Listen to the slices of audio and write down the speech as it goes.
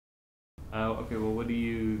Okay, well, what do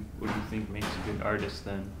you think makes a good artist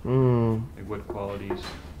then? Like, what qualities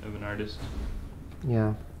of an artist?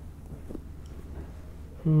 Yeah.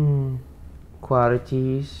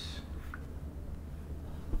 Qualities.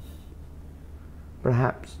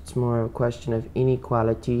 Perhaps it's more of a question of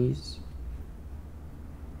inequalities.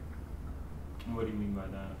 What do you mean by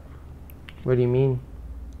that? What do you mean?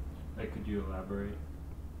 Like, could you elaborate?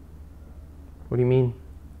 What do you mean?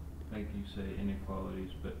 Like you say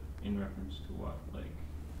inequalities, but in reference to what? Like,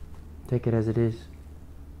 take it as it is.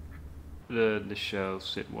 The show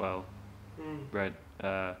Sitwell, right?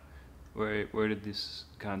 Where did this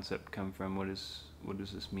concept come from? What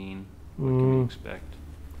does this mean? What can we expect?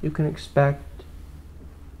 You can expect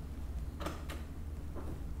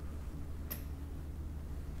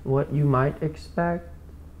what you might expect,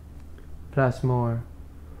 plus more.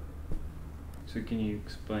 So can you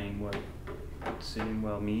explain what sitting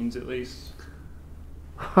well means, at least?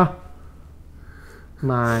 Ha!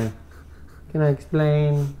 My. Can I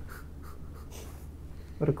explain?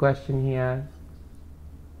 What a question he asked.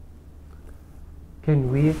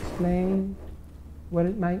 Can we explain what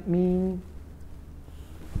it might mean?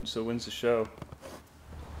 So when's the show?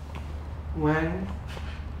 When?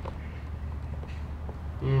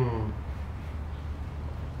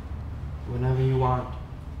 Whenever you want.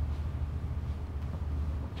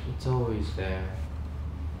 It's always there.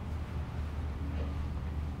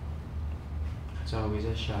 It's always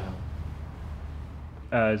a show.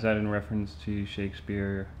 Is that in reference to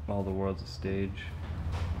Shakespeare, All the World's a Stage?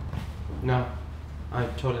 No, I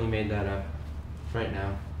totally made that up right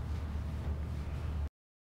now.